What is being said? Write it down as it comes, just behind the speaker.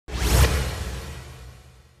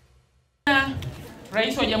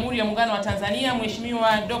Rais wa Jamhuri ya Muungano wa Tanzania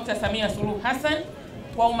Mheshimiwa Dr. Samia Suluhu Hassan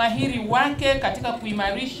kwa umahiri wake katika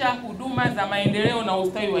kuimarisha huduma za maendeleo na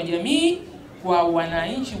ustawi wa jamii kwa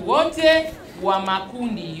wananchi wote wa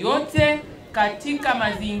makundi yote katika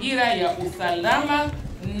mazingira ya usalama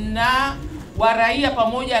na wa raia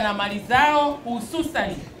pamoja na mali zao, hususan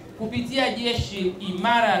kupitia jeshi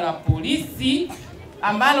imara la polisi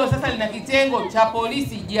ambalo sasa lina kitengo cha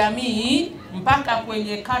polisi jamii mpaka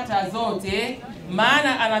kwenye kata zote,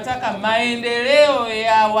 maana anataka maendeleo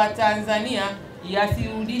ya Watanzania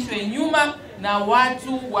yasirudishwe nyuma na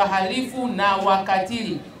watu wahalifu na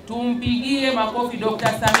wakatili. Tumpigie makofi Dr.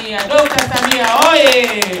 Samia. Dr. Samia oye!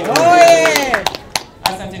 Oye!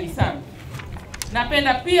 Asanteni sana.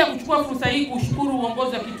 Napenda pia kuchukua fursa hii kushukuru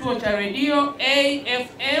uongozi wa kituo cha redio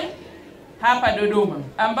AFM hapa Dodoma,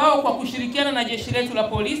 ambao kwa kushirikiana na jeshi letu la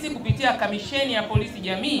polisi kupitia kamisheni ya polisi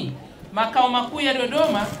jamii makao makuu ya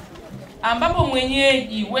Dodoma, ambapo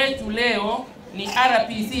mwenyeji wetu leo ni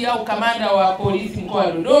RPC au kamanda wa polisi mkoa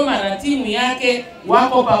wa Dodoma na timu yake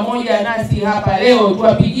wako pamoja nasi hapa leo.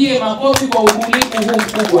 Tuwapigie makofi kwa ubunifu huu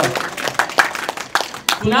mkubwa.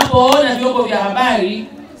 Tunapoona vyombo vya habari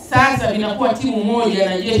sasa vinakuwa timu moja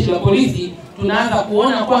na jeshi la polisi, tunaanza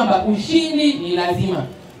kuona kwamba ushindi ni lazima.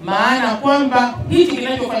 Maana kwamba hiki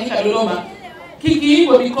kinachofanyika Dodoma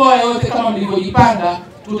kikiigwa mikoa yote kama mlivyojipanga,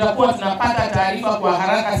 tutakuwa tunapata taarifa kwa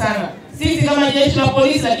haraka sana. Sisi kama jeshi la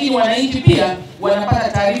polisi, lakini wananchi pia wanapata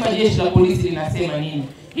taarifa jeshi la polisi linasema nini.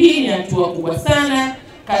 Hii ni hatua kubwa sana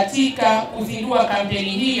katika kuzindua kampeni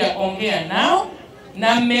hii ya Ongea Nao,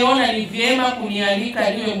 na mmeona ni vyema kunialika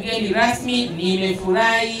niwe mgeni rasmi.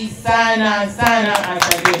 Nimefurahi sana sana,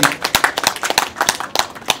 asanteni.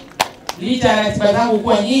 Licha ya ratiba zangu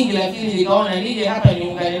kuwa nyingi, lakini nikaona nije hapa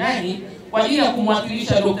niungane nanyi kwa ajili ya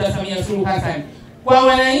kumwakilisha Dr. Samia Suluhu Hassan. Kwa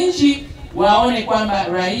wananchi waone kwamba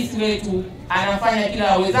rais wetu anafanya kila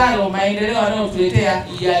awezalo, maendeleo anayotuletea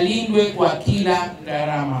yalindwe kwa kila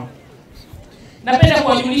gharama. Napenda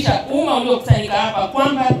kuwajulisha umma uliokusanyika hapa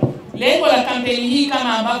kwamba lengo la kampeni hii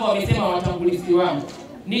kama ambavyo wamesema watangulizi wangu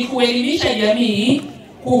ni kuelimisha jamii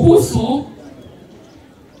kuhusu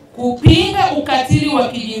kupinga ukatili wa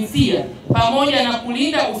kijinsia pamoja na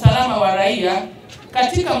kulinda usalama wa raia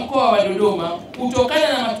katika mkoa wa Dodoma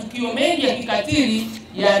kutokana na matukio mengi ya kikatili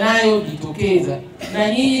yanayojitokeza. Na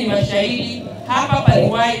nyinyi ni mashahidi, hapa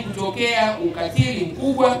paliwahi kutokea ukatili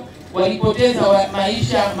mkubwa, walipoteza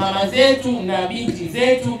maisha mama zetu na binti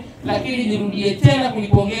zetu, lakini nirudie tena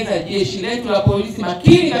kulipongeza jeshi letu la polisi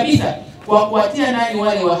makini kabisa kwa kuwatia ndani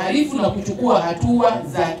wale wahalifu na kuchukua hatua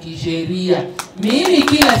za kisheria. Mimi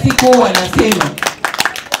kila siku wanasema,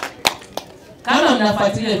 kama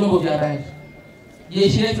mnafuatilia vyombo vya habari,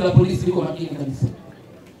 jeshi letu la polisi liko makini kabisa.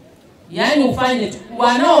 Yaani ufanye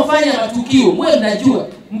wanaofanya matukio mwe mnajua,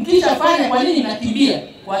 mkishafanya kwa nini mnakimbia?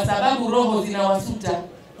 Kwa sababu roho zinawasuta,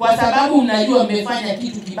 kwa sababu mnajua mmefanya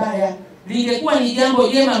kitu kibaya. Lingekuwa ni jambo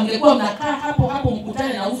jema mngekuwa mnakaa hapo hapo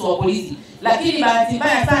mkutane na uso wa polisi. Lakini bahati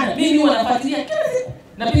mbaya sana, mimi huwa nafuatilia kila siku,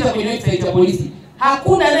 napita kwenye website ya polisi.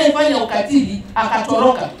 Hakuna anayefanya ukatili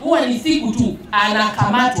akatoroka. Huwa ni siku tu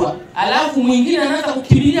anakamatwa, alafu mwingine anaanza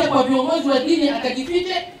kukimbilia kwa viongozi wa dini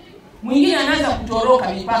akajifiche, mwingine anaanza kutoroka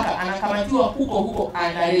mipaka, anakamatiwa huko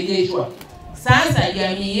anarejeshwa. Sasa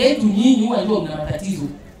jamii yetu nyinyi huwa ndio mna matatizo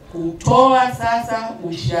kutoa sasa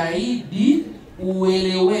ushahidi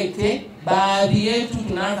ueleweke. Baadhi yetu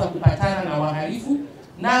tunaanza kupatana na wahalifu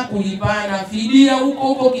na kulipana fidia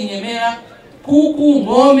huko kinyemela, kuku,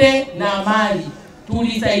 ng'ombe na mali.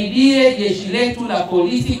 Tulisaidie jeshi letu la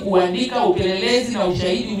polisi kuandika upelelezi na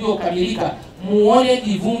ushahidi uliokamilika, muone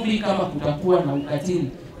kivumbi kama kutakuwa na ukatili.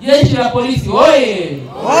 Jeshi la polisi oye!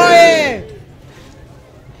 Oye!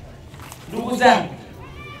 Ndugu zangu,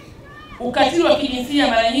 ukatili wa kijinsia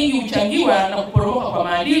mara nyingi huchangiwa na kuporomoka kwa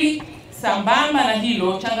maadili. Sambamba na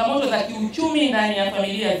hilo, changamoto za kiuchumi ndani ya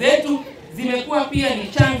familia zetu zimekuwa pia ni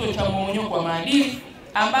chanzo cha mmomonyoko wa maadili,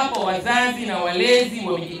 ambapo wazazi na walezi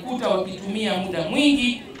wamejikuta wakitumia muda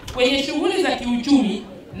mwingi kwenye shughuli za kiuchumi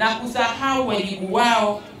na kusahau wajibu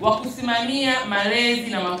wao wa kusimamia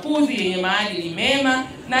malezi na makuzi yenye maadili mema,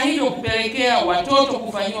 na hivyo kupelekea watoto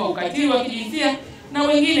kufanyiwa ukatili wa kijinsia na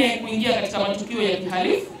wengine kuingia katika matukio ya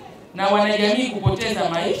kihalifu na wanajamii kupoteza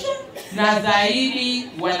maisha, na zaidi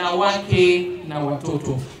wanawake na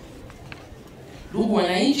watoto. Ndugu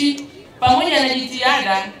wananchi, pamoja na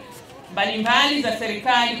jitihada mbalimbali za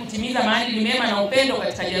serikali kutimiza maadili mema na upendo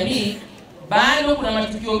katika jamii, bado kuna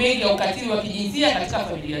matukio mengi ya ukatili wa kijinsia katika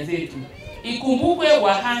familia zetu. Ikumbukwe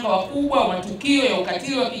wahanga wakubwa wa matukio ya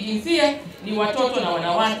ukatili wa kijinsia ni watoto na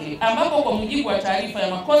wanawake, ambapo kwa mujibu wa taarifa ya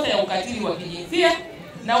makosa ya ukatili wa kijinsia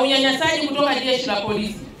na unyanyasaji kutoka jeshi la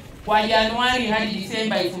polisi, kwa Januari hadi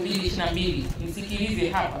Disemba 2022. Msikilize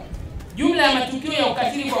hapa. Jumla ya matukio ya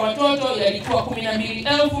ukatili kwa watoto yalikuwa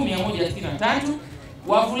 12,163.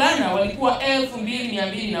 Wavulana walikuwa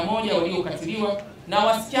 2,201 waliokatiliwa na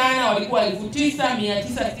wasichana walikuwa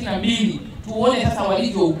 9,962. Tuone sasa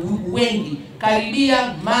walivyo wengi,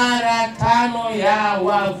 karibia mara 5 ya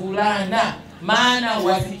wavulana, maana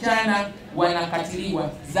wasichana wanakatiliwa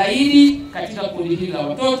zaidi katika kundi hili la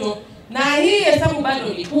watoto. Na hii hesabu bado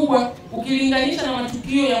ni kubwa ukilinganisha na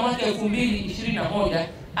matukio ya mwaka 2021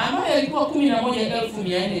 ambayo yalikuwa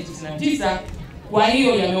 11,499. Kwa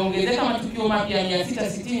hiyo yameongezeka matukio mapya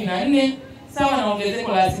 664, sawa na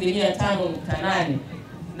ongezeko la 5.8.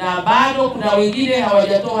 Na bado kuna wengine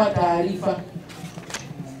hawajatoa taarifa.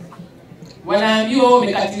 Wanaambiwa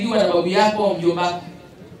umekatiliwa na babu yako, mjomba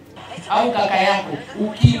au kaka yako.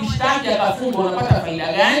 Ukimshtaki akafungwa unapata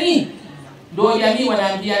faida gani? Ndio jamii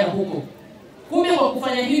wanaambiana huko. Kumbe kwa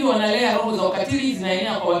kufanya hivyo wanalea roho za ukatili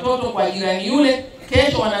zinaenea kwa watoto, kwa jirani yule,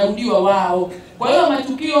 kesho wanarudiwa wao. Kwa hiyo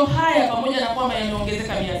matukio haya pamoja na kwamba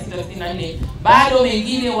yameongezeka 664, bado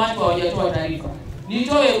mengine watu hawajatoa taarifa.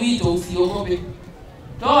 Nitoe wito, usiogope.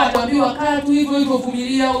 Toa tuambiwa kaa tu hivyo hivyo,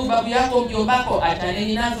 vumilia, au babu yako, mjombako,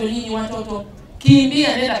 ataneni nazo nyinyi watoto.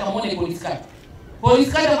 Kimbia nenda kamuone polisi kata.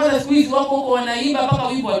 Polisi kata kwanza siku hizi wako huko wanaimba mpaka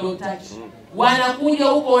wimbo wa Don't Touch. Wanakuja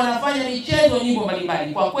huko wanafanya michezo, nyimbo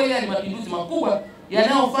mbalimbali. Kwa kweli ni mapinduzi makubwa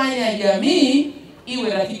yanayofanya jamii iwe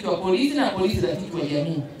rafiki wa polisi na polisi rafiki wa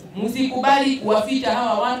jamii. Msikubali kuwaficha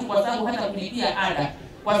hawa watu kwa sababu hata kulipia ada,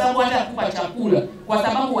 kwa sababu hata kukupa chakula, kwa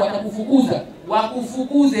sababu watakufukuza.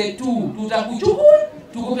 Wakufukuze tu, tutakuchukua,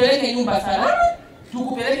 tukupeleke nyumba salama,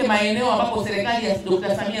 tukupeleke maeneo ambapo serikali ya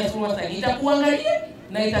Dr. Samia Suluhu Hassan itakuangalia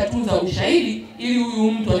na itatunza ushahidi ili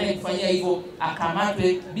huyu mtu anayekufanyia hivyo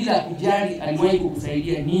akamatwe bila kujali aliwahi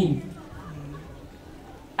kukusaidia nini.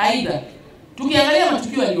 Aidha, tukiangalia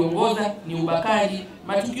matukio yaliongoza ni ubakaji,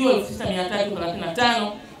 matukio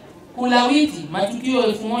 6,335, kulawiti matukio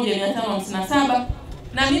 1,557,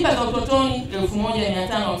 na mimba za utotoni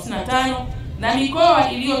 1,555, na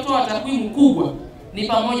mikoa iliyotoa takwimu kubwa ni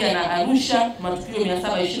pamoja na Arusha matukio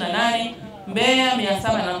 728, Mbeya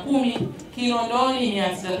 710, Kinondoni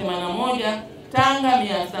 681, Tanga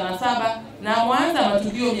 607 na Mwanza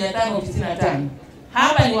matukio 595.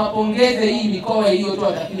 Hapa ni wapongeze hii mikoa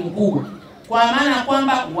iliyotoa takwimu kubwa, kwa maana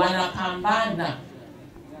kwamba wanapambana,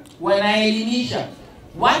 wanaelimisha,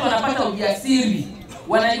 watu wanapata ujasiri,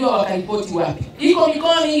 wanajua wakaripoti wapi. Iko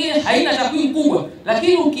mikoa mingine haina takwimu kubwa,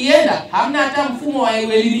 lakini ukienda hamna hata mfumo wa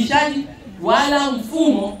uelimishaji wala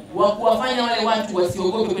mfumo wa kuwafanya wale watu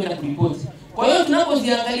wasiogope kwenda kuripoti. Kwa hiyo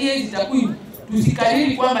tunapoziangalia hizi takwimu,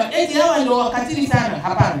 tusikariri kwamba eti hawa ndio wakatili sana.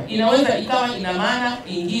 Hapana, inaweza ikawa ina maana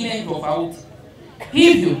nyingine tofauti.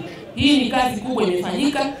 Hivyo, hii ni kazi kubwa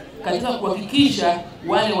imefanyika katika kuhakikisha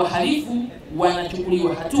wale wahalifu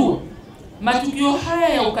wanachukuliwa hatua. Matukio haya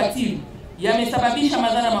ya ukatili yamesababisha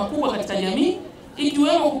madhara makubwa katika jamii,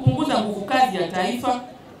 ikiwemo kupunguza nguvu kazi ya taifa,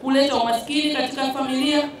 kuleta umaskini katika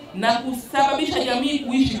familia na kusababisha jamii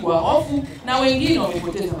kuishi kwa hofu, na wengine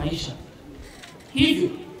wamepoteza maisha. Hivyo,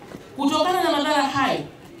 kutokana na madhara hayo,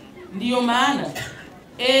 ndiyo maana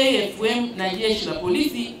AFM na jeshi la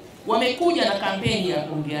polisi wamekuja na kampeni ya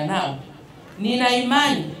kuongea nao. Nina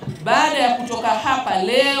imani baada ya kutoka hapa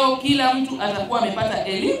leo kila mtu atakuwa amepata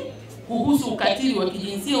elimu kuhusu ukatili wa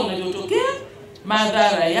kijinsia unavyotokea,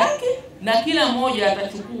 madhara yake, na kila mmoja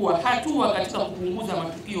atachukua hatua katika kupunguza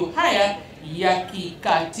matukio haya ya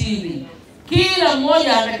kikatili. Kila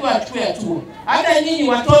mmoja anatakiwa achukue hatua. Hata nyinyi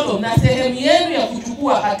watoto na sehemu yenu ya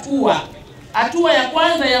kuchukua hatua. Hatua ya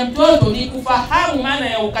kwanza ya mtoto ni kufahamu maana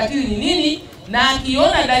ya ukatili ni nini, na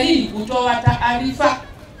akiona dalili kutoa taarifa.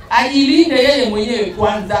 Ajilinde yeye mwenyewe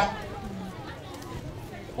kwanza.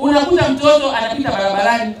 Unakuta mtoto anapita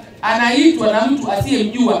barabarani, anaitwa na mtu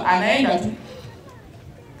asiyemjua, anaenda tu.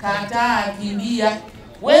 Kataa, kimbia.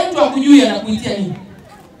 Wewe mtu akujui anakuitia nini?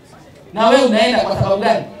 Na wewe unaenda kwa sababu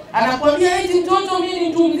gani? Anakuambia eti mtoto, mimi ni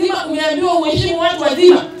mtu mzima, umeambiwa uheshimu watu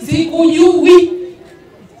wazima. Sikujui.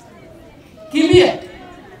 Kimbia.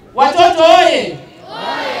 Watoto oye.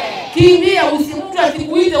 Kimbia, usimtu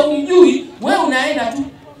asikuite umjui, wewe unaenda tu.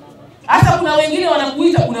 Hata kuna wengine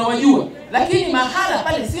wanakuita unawajua, lakini mahala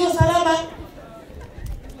pale sio salama.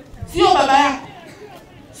 Sio baba yako,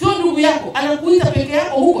 sio ndugu yako, anakuita peke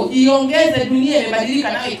yako huko. Jiongeze, dunia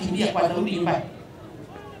imebadilika, nawe kimbia kwa rudi nyumbani.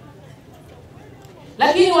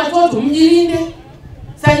 Lakini watoto mjilinde.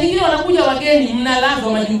 Saa nyingine wanakuja wageni,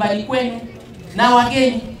 mnalazwa majumbani kwenu na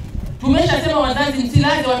wageni. Tumeshasema wazazi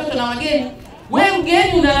msilaze watoto na wageni. Wewe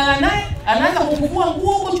mgeni unalala naye, anaanza kukuvua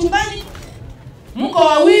nguo huko chumbani. Mko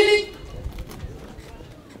wawili.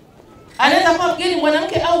 Anaweza kuwa mgeni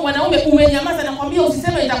mwanamke au mwanaume, umenyamaza na kwambia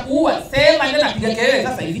usiseme itakuua. Sema, tena piga kelele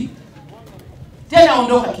sasa hivi. Tena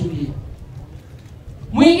ondoka, kimbia.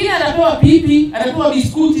 Mwingine anapewa pipi, anapewa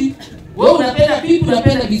biskuti. Wewe unapenda pipi,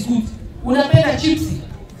 unapenda biskuti, unapenda chipsi.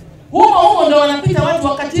 Humo ndo wanapita watu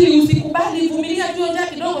wakatili. Usikubali, vumilia tu, njaa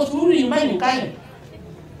kidogo, surudi nyumbani ukale.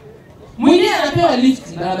 Mwingine anapewa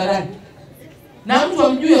lift barabarani. Na mtu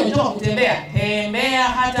amjue ametoka kutembea. Tembea,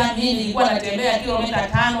 hata mimi nilikuwa natembea kilomita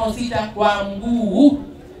 5-6 kwa mguu.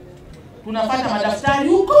 Tunafuata madaftari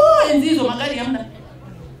huko enzi hizo, magari hamna.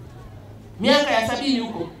 Miaka ya 70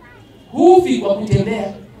 huko. Hufi kwa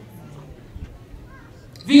kutembea.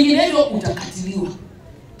 Vinginevyo utakatiliwa.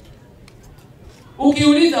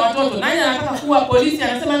 Ukiuliza watoto, nani anataka kuwa polisi?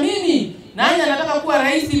 Anasema mimi. Nani anataka kuwa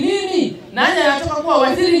rais? Mimi. Nani anataka kuwa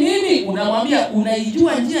waziri? Mimi. Unamwambia,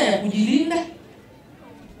 unaijua njia ya kujilinda?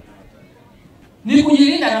 Ni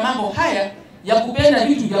kujilinda na mambo haya ya kupenda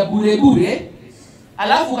vitu vya bure bure,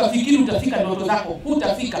 alafu ukafikiri utafika ndoto zako.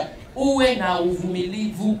 Hutafika. Uwe na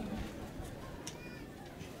uvumilivu.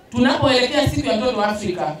 Tunapoelekea siku ya mtoto wa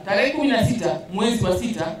Afrika, tarehe 16 mwezi wa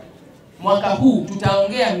 6 mwaka huu,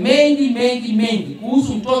 tutaongea mengi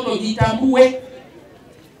kuhusu mtoto jitambue.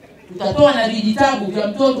 Tutatoa na vijitabu vya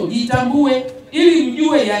mtoto jitambue, ili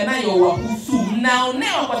mjue yanayowahusu.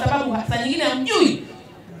 Mnaonewa kwa sababu hasa nyingine hamjui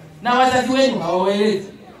na wazazi wenu hawaelezi.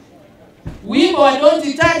 Wimbo wa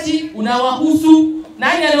Don't Touch unawahusu.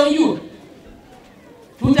 Nani anaojua?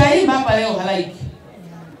 Tutaimba hapa leo halaiki.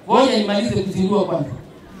 Ngoja nimalize kuzindua kwanza.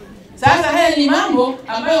 Sasa haya ni mambo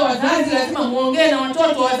ambayo wazazi lazima muongee na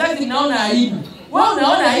watoto. Wazazi mnaona aibu. Wewe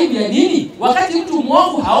unaona aibu ya nini? Wakati mtu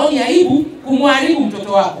mwovu haoni aibu kumharibu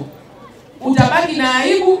mtoto wako. Utabaki na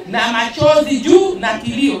aibu na machozi juu na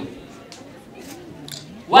kilio.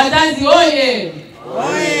 Wazazi oye!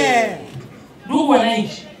 Oye! Ndugu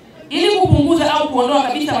wananchi, ili kupunguza au kuondoa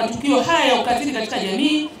kabisa matukio haya ya ukatili katika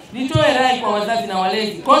jamii, nitoe rai kwa wazazi na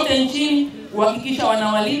walezi kote nchini kuhakikisha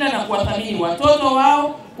wanawalinda na kuwathamini watoto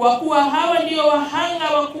wao, kwa kuwa hawa ndio wahanga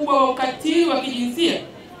wakubwa wa ukatili wa kijinsia.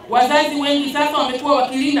 Wazazi wengi sasa wamekuwa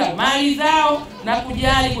wakilinda mali zao na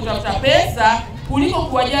kujali kutafuta pesa kuliko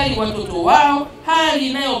kuwajali watoto wao, hali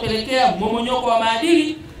inayopelekea mmomonyoko wa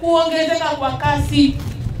maadili kuongezeka kwa kasi.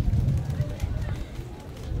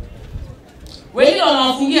 Wengine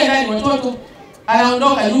wanawafungia ndani watoto,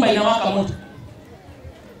 anaondoka nyumba inawaka moto.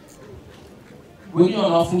 Wengine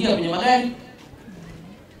wanawafungia kwenye magari.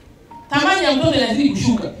 Thamani ya mtoto inazidi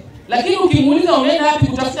kushuka. Lakini ukimuuliza umeenda wapi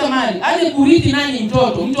kutafuta mali, aje kurithi nani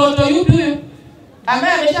mtoto? Mtoto yupi huyo?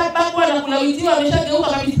 Ambaye ameshapakwa na kulawitiwa, ameshageuka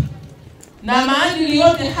kabisa. Na maadili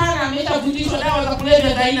yote hana, ameshavutishwa dawa za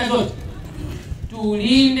kulevya za aina zote.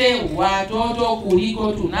 Tulinde watoto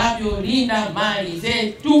kuliko tunavyolinda mali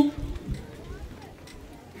zetu.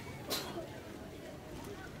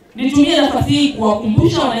 Nitumie nafasi hii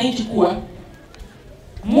kuwakumbusha wananchi kuwa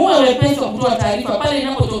muwe wepesi wa kutoa taarifa pale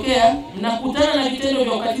inapotokea mnakutana na vitendo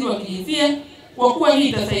vya ukatili wa kijinsia, kwa kuwa hii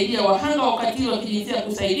itasaidia wahanga wa ukatili wa kijinsia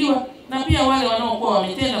kusaidiwa, na pia wale wanaokuwa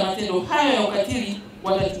wametenda matendo hayo ya ukatili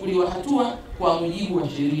watachukuliwa hatua kwa mujibu wa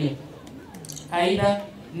sheria. Aidha,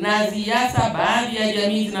 naziasa baadhi ya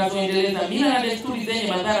jamii zinazoendeleza mila na desturi zenye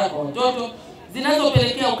madhara kwa watoto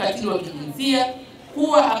zinazopelekea ukatili wa kijinsia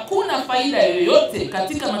kuwa hakuna faida yoyote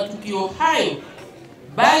katika matukio hayo,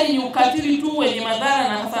 bali ni ukatili tu wenye madhara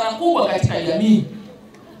na hasara kubwa katika jamii.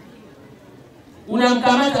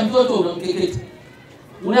 Unamkamata mtoto unamkeketa.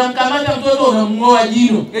 Unamkamata mtoto unamngoa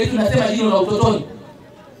jino. Eti tunasema jino la utotoni.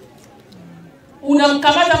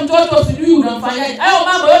 Unamkamata mtoto sijui unamfanyaje. Hayo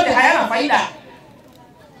mambo yote hayana faida.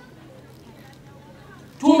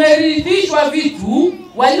 Tumerithishwa vitu,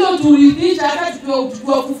 walioturithisha hata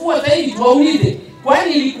tukiwafufua zaidi tuwaulize,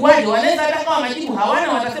 kwani ilikuwaje? Wanaweza hata kama majibu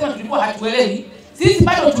hawana, watasema tulikuwa hatuelewi. Sisi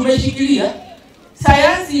bado tumeshikilia.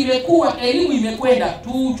 Sayansi imekuwa, elimu imekwenda.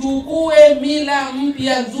 Tuchukue mila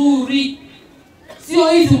mpya nzuri. Sio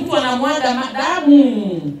hizi mtu anamwaga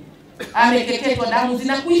damu. Amekeketwa, damu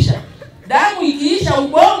zinakwisha. Damu ikiisha,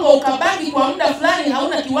 ubongo ukabaki kwa muda fulani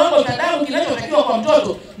hauna kiwango cha damu kinachotakiwa kwa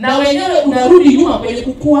mtoto, na wenyewe unarudi nyuma kwenye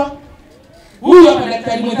kukua. Huyu hapa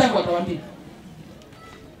daktari mwenzangu atawaambia.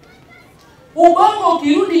 Ubongo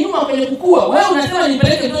ukirudi nyuma kwenye kukua, wewe unasema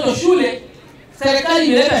nipeleke mtoto shule. Serikali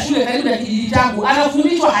imeleta shule karibu na kijiji changu,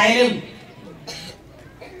 anafundishwa haelewi.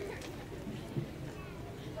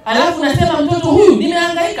 Alafu nasema mtoto huyu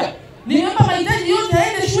nimehangaika, nimempa mahitaji yote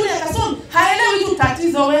aende shule akasome, haelewi tu.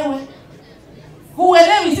 Tatizo wewe.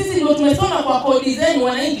 Huelewi. Sisi ndio tumesoma kwa kodi zenu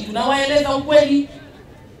wananchi, tunawaeleza ukweli.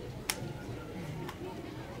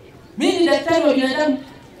 Mimi ni daktari wa binadamu.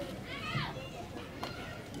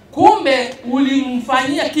 kumbe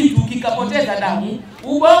ulimfanyia kitu kikapoteza damu,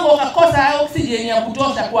 ubongo ukakosa oksijeni ya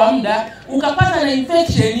kutosha kwa muda, ukapata na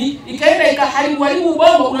infection ikaenda ikaharibu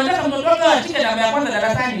ubongo. Unataka mtoto wako ashike namba ya kwanza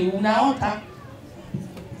darasani, unaota.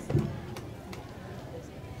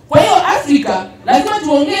 Kwa hiyo Afrika lazima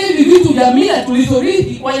tuongee hivi vitu vya mila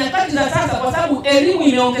tulizorithi kwa nyakati za sasa, kwa sababu elimu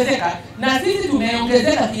imeongezeka na sisi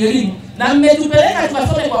tumeongezeka kielimu, na mmetupeleka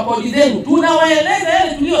tukasome kwa kodi zenu. Tunawaeleza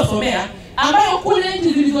yale tuliyosomea ambayo kule nchi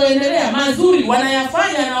zilizoendelea mazuri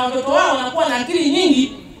wanayafanya na watoto wao wanakuwa na akili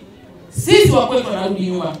nyingi. Sisi wa kwetu wanarudi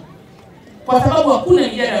nyuma kwa sababu hakuna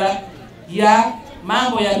mjadala ya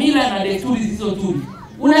mambo ya mila na desturi zisizo nzuri.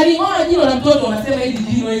 Unaling'oa jino la mtoto unasema hili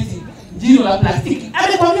jino la plastiki.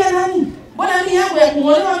 Amekwambia nani? Mbona mimi yangu ya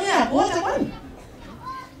kung'olewa mimi hakuota kwani?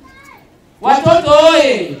 Watoto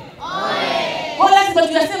oye! Kwa lazima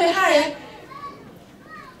tuyaseme haya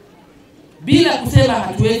bila kusema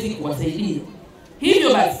hatuwezi kuwasaidia.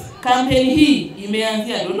 Hivyo basi kampeni hii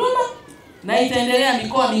imeanzia Dodoma na itaendelea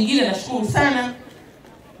mikoa mingine. Nashukuru sana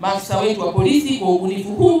maafisa wetu wa polisi kwa ubunifu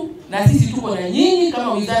huu, na sisi tuko na nyinyi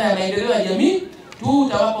kama Wizara ya Maendeleo ya Jamii.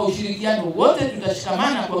 Tutawapa ushirikiano wote,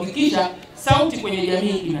 tutashikamana kuhakikisha sauti kwenye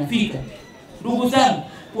jamii inafika. Ndugu zangu,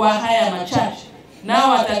 kwa haya machache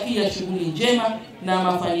nawatakia shughuli njema na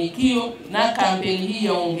mafanikio, na kampeni hii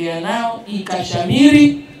ya Ongea Nao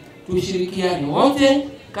ikashamiri. Tushirikiane wote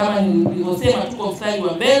kama nilivyosema, tuko mstari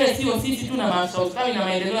wa mbele, sio sisi tu na maafisa ustawi na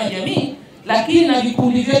maendeleo ya jamii, lakini na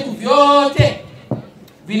vikundi vyetu vyote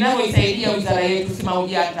vinavyoisaidia wizara yetu.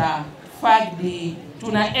 Simaujata, Fagdi,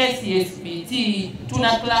 tuna SSPT, tuna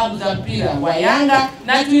klabu za mpira wa Yanga,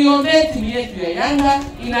 na tuiombee timu yetu ya Yanga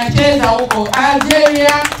inacheza huko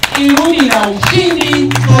Algeria irudi na ushindi.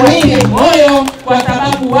 Tuwape moyo kwa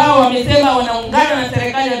sababu wao wamesema wanaungana na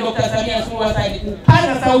serikali ya Dr. Samia Suluhu Hassan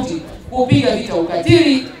kupaza sauti kupiga vita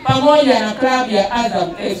ukatili, pamoja na klabu ya Azam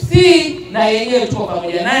FC na yenyewe tuko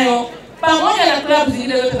pamoja nayo, pamoja na klabu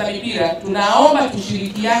zingine zote za mipira. Tunaomba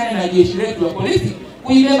tushirikiane na jeshi letu la polisi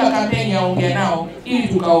kuibeba kampeni ya Ongea Nao ili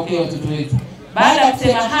tukaokoe watoto wetu. Baada ya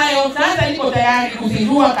kusema hayo, sasa niko tayari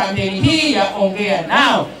kuzindua kampeni hii ya Ongea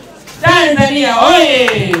Nao. Tanzania oye!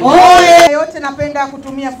 Oye! Yote napenda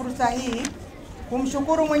kutumia fursa hii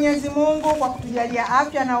kumshukuru Mwenyezi Mungu kwa kutujalia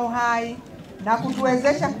afya na uhai na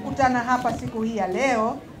kutuwezesha kukutana hapa siku hii ya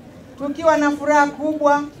leo, tukiwa na furaha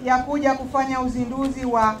kubwa ya kuja kufanya uzinduzi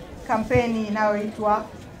wa kampeni inayoitwa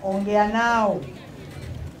Ongea Nao.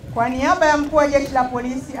 Kwa niaba ya mkuu wa jeshi la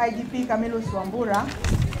polisi IGP Camillus Wambura,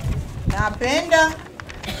 napenda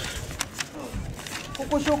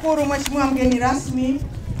kukushukuru Mheshimiwa mgeni rasmi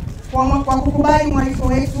kwa kukubali mwaliko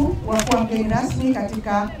wetu wa kuwa mgeni rasmi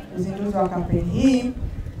katika uzinduzi wa kampeni hii.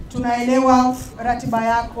 Tunaelewa ratiba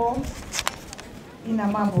yako ina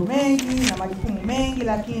mambo mengi na majukumu mengi,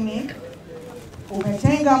 lakini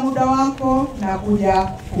umetenga muda wako na kuja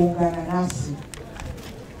kuungana nasi.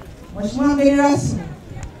 Mheshimiwa mgeni rasmi,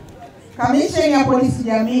 Kamisheni ya Polisi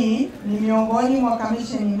Jamii ni miongoni mwa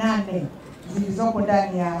kamisheni 8 zilizoko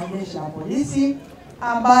ndani ya jeshi la polisi,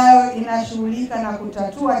 ambayo inashughulika na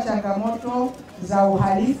kutatua changamoto za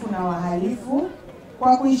uhalifu na wahalifu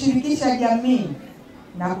kwa kuishirikisha jamii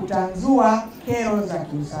na kutanzua kero za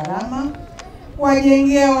kiusalama,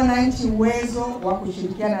 kuwajengea wananchi uwezo wa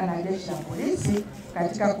kushirikiana na jeshi la polisi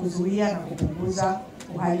katika kuzuia na kupunguza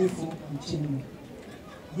uhalifu nchini.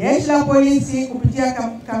 Jeshi la polisi kupitia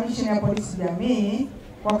Kamisheni ya Polisi Jamii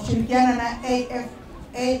kwa kushirikiana na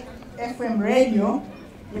FM Radio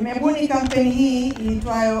imebuni kampeni hii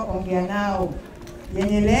iitwayo Ongea Nao,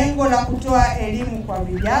 yenye lengo la kutoa elimu kwa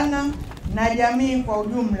vijana na jamii kwa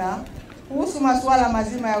ujumla kuhusu masuala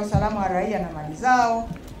mazima ya usalama wa raia na mali zao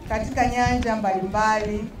katika nyanja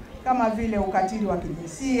mbalimbali kama vile ukatili wa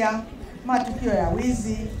kijinsia, matukio ya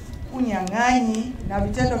wizi, unyang'anyi na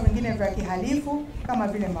vitendo vingine vya kihalifu kama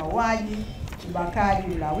vile mauaji,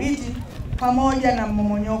 ubakaji, ulawiti, pamoja na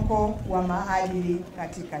mmomonyoko wa maadili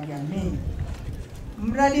katika jamii.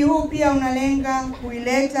 Mradi huu pia unalenga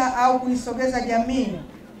kuileta au kuisogeza jamii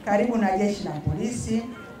karibu na jeshi la polisi,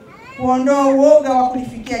 kuondoa uoga wa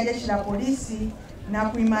kulifikia jeshi la polisi na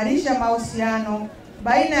kuimarisha mahusiano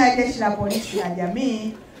baina ya jeshi la polisi na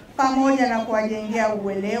jamii, pamoja na kuwajengea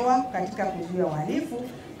uelewa katika kuzuia uhalifu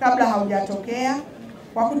kabla haujatokea,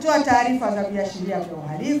 kwa kutoa taarifa za viashiria vya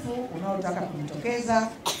uhalifu unaotaka kujitokeza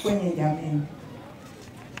kwenye jamii.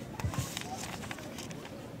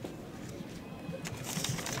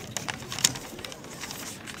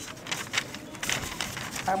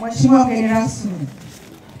 Mheshimiwa mgeni rasmi,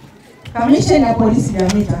 Kamisheni ya Polisi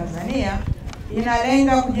Jamii Tanzania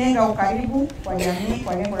inalenga kujenga ukaribu kwa jamii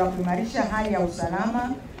kwa lengo la kuimarisha hali ya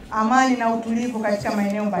usalama, amani na utulivu katika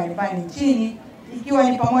maeneo mbalimbali nchini, ikiwa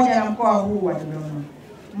ni pamoja na mkoa huu wa Dodoma.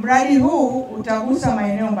 Mradi huu utagusa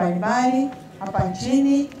maeneo mbalimbali hapa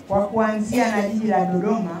nchini kwa kuanzia na jiji la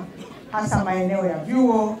Dodoma, hasa maeneo ya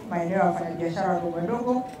vyuo, maeneo ya wafanyabiashara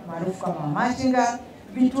wadogo maarufu kama machinga,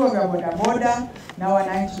 vituo vya bodaboda na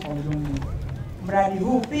wananchi kwa ujumla. Mradi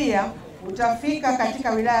huu pia utafika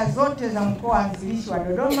katika wilaya zote za mkoa anzilishi wa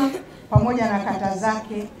Dodoma pamoja na kata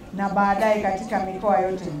zake, na baadaye katika mikoa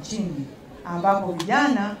yote nchini, ambapo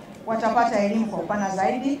vijana watapata elimu kwa upana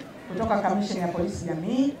zaidi kutoka Kamisheni ya Polisi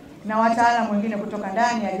Jamii na wataalamu wengine kutoka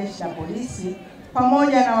ndani ya Jeshi la Polisi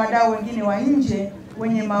pamoja na wadau wengine wa nje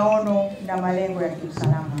wenye maono na malengo ya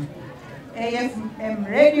kiusalama. AFM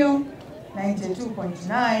Radio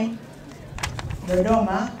 92.9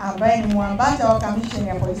 Dodoma, ambaye ni mwambata wa Kamisheni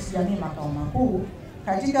ya Polisi Jamii makao makuu,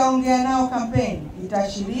 katika Ongea Nao kampeni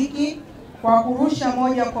itashiriki kwa kurusha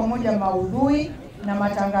moja kwa moja maudhui na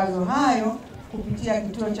matangazo hayo kupitia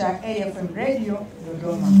kituo cha AFM Radio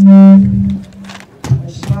Dodoma.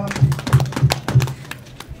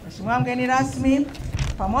 Mheshimiwa mgeni rasmi,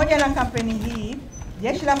 pamoja na kampeni hii,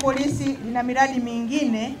 Jeshi la Polisi lina miradi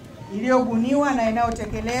mingine iliyobuniwa na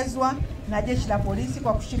inayotekelezwa na Jeshi la Polisi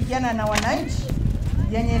kwa kushirikiana na wananchi,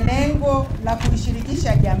 yenye lengo la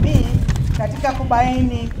kuishirikisha jamii katika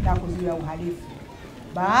kubaini na kuzuia uhalifu.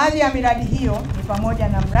 Baadhi ya miradi hiyo ni pamoja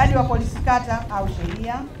na mradi wa polisi kata au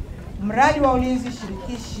sheria, mradi wa ulinzi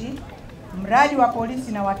shirikishi, mradi wa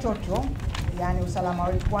polisi na watoto, yani usalama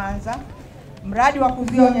wetu kwanza, mradi wa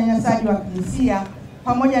kuzuia unyanyasaji wa kijinsia,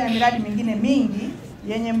 pamoja na miradi mingine mingi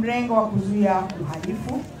yenye mrengo wa kuzuia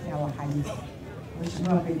uhalifu na wahalifu.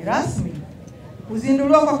 Mheshimiwa mgeni rasmi,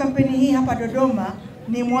 kuzinduliwa kwa kampeni hii hapa Dodoma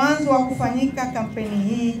ni mwanzo wa kufanyika kampeni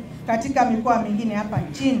hii katika mikoa mingine hapa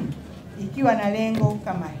nchini, ikiwa na lengo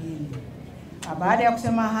kama hili. Baada ya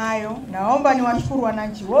kusema hayo, naomba niwashukuru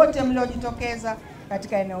wananchi wote mliojitokeza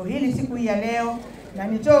katika eneo hili siku hii ya leo, na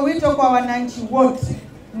nitoe wito kwa wananchi wote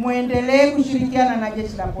muendelee kushirikiana na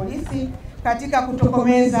Jeshi la Polisi katika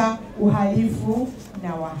kutokomeza uhalifu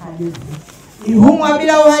na wahalifu. Ihumwa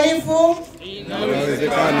bila uhalifu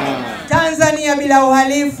inawezekana. Tanzania bila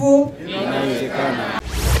uhalifu inawezekana.